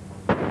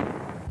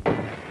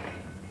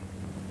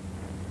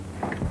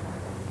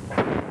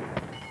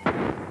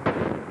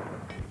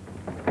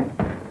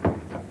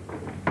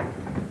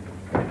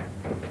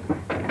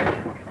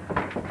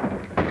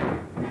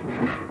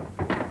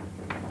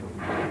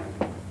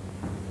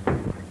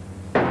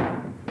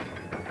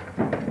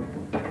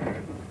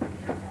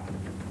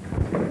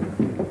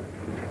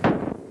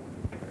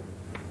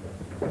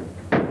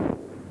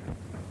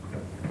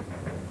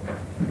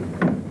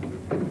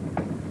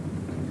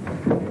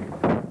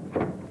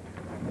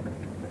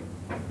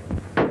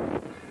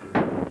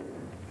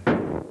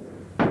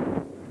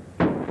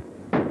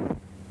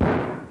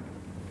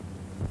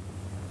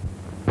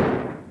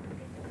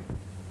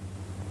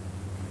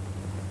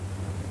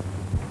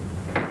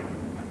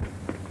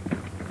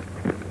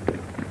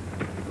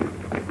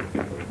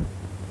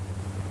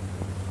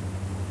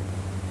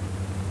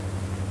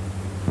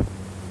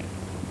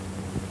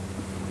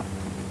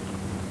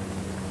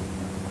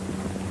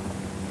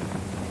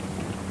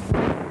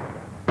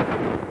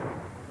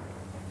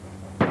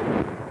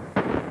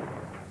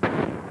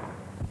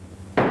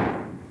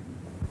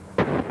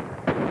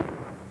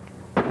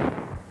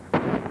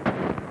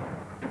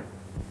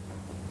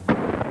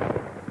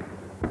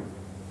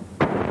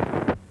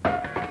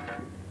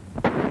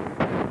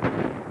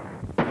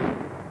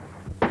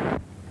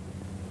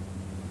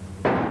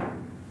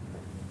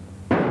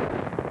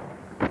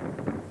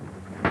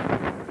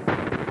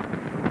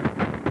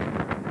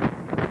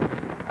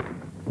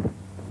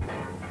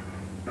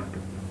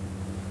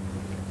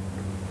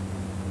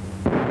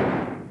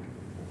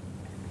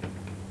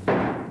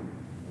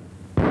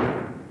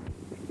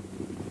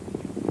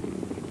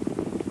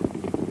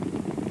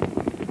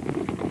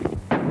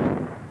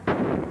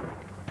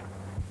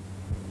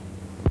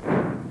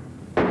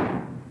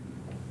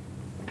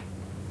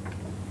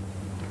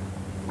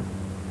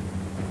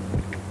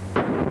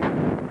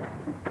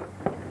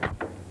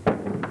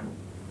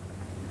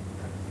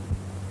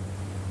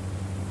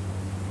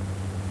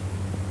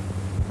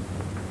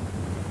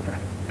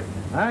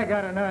 I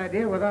got an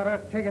idea without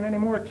us taking any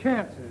more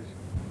chances.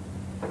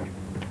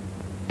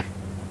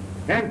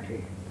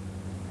 Empty.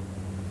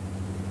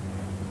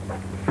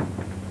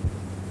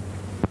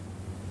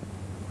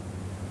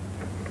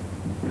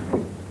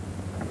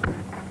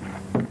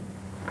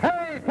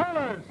 Hey,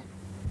 fellas!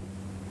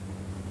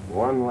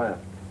 One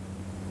left.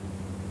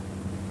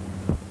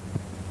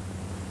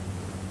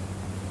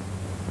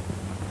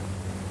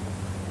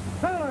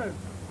 Fellas!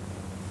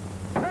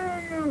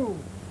 Hey, you!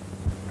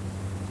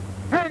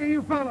 Hey,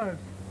 you fellas!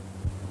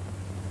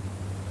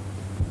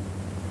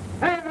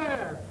 Hey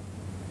there!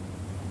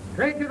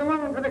 Trade you the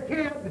woman for the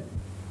kid.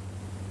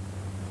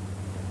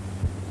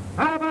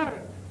 How about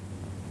it?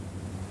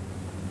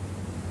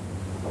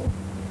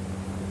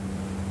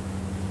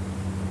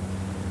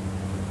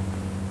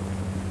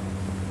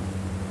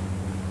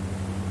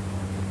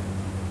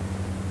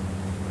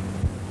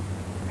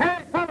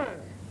 Hey, fellas!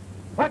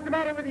 What's the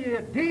matter with you,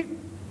 you deep?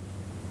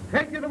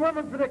 Trade you the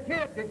woman for the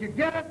kid. Did you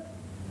get it?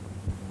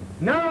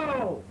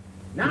 No!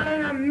 Not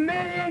in a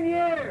million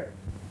years!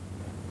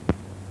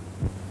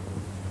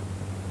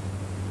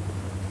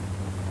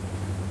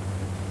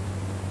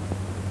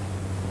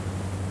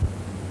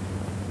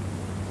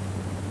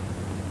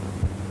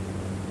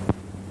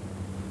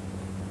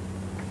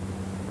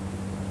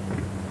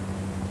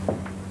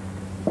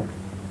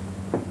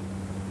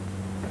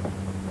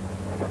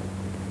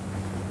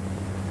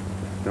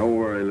 Don't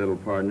worry, little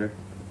partner.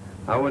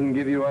 I wouldn't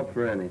give you up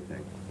for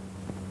anything.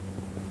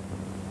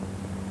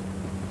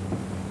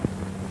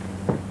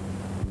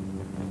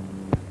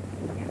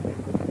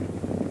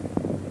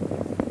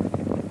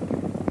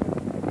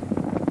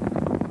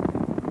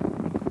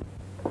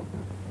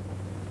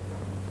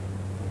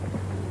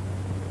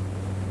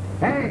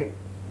 Hey,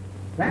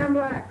 Sam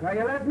Black, are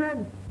you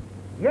listening?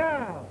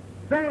 Yeah,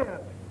 say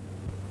it.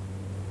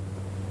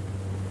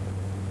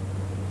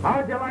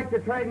 How'd you like to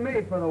trade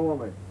me for the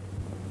woman?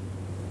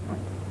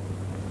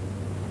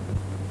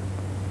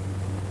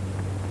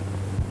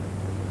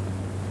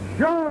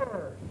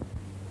 Sure.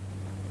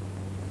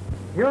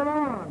 You're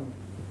on.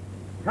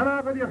 Come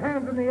out with your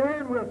hands in the air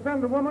and we'll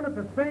send the woman at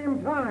the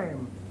same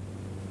time.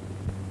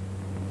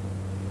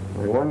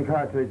 Only one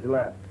cartridge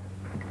left.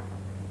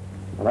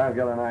 But I've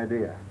got an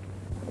idea.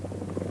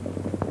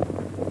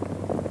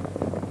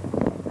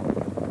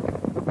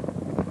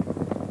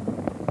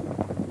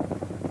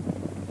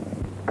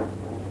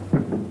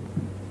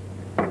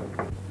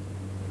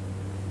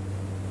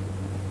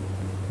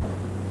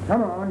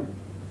 Come on.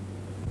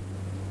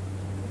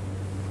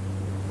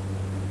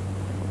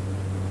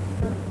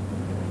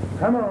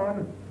 Come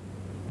on.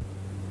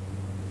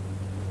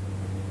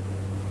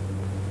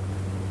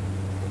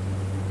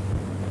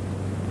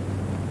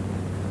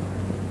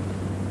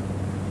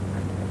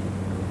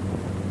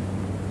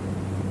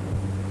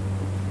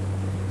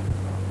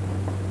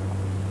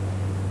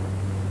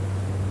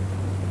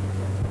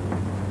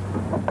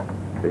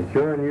 Be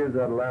sure and use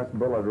that last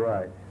bullet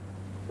right.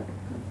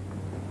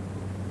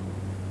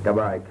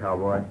 Goodbye,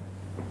 cowboy.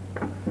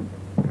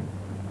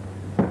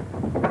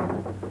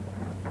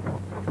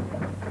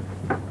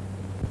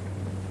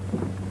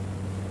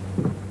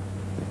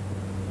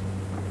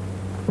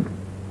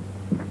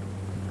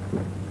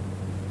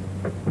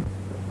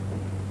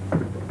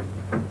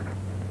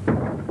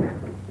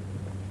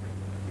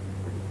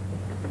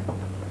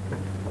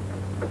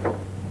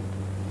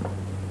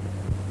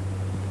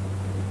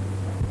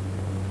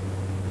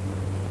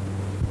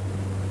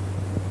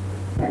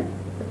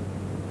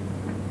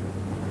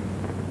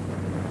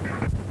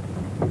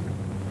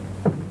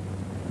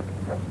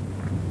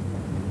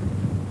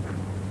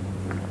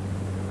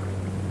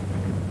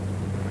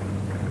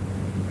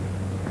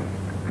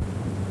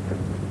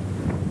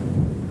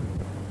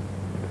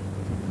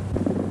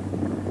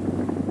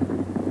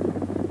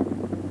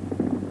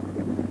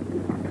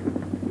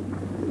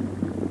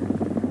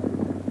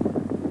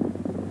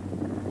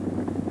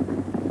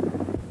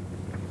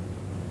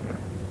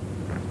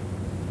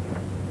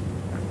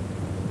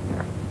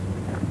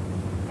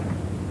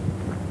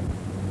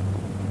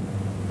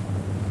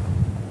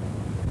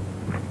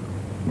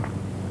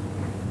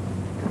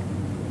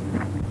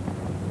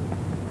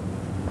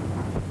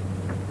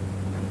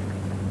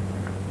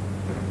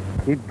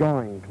 Keep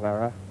going,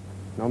 Clara,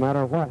 no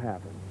matter what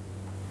happens.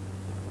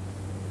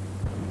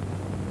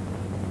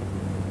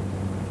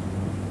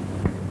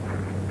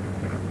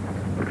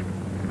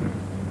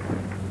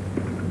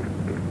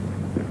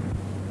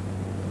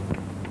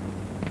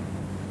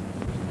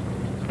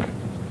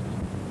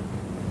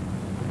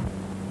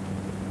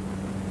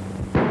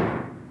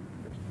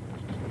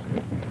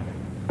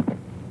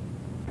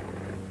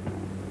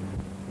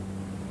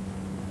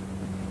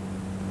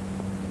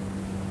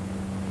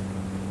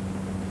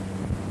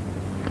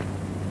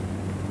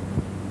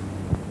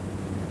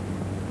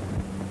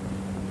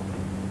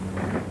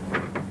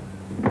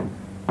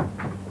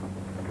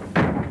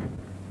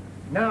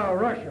 Now,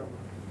 rush 'em.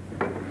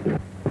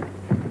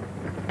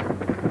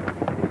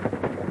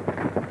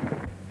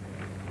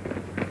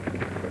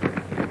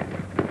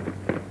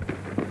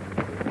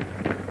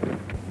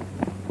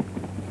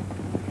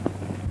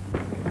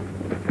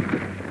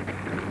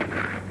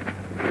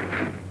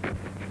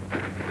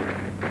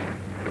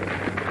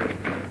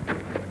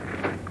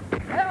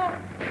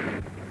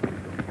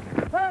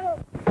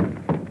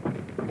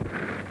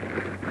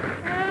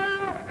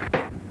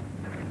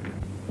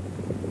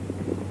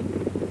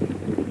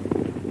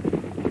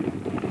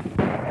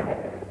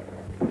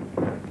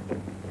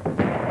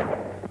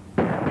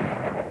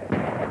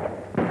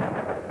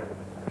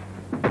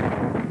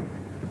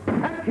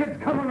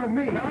 coming with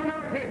me.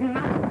 No, he's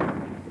not.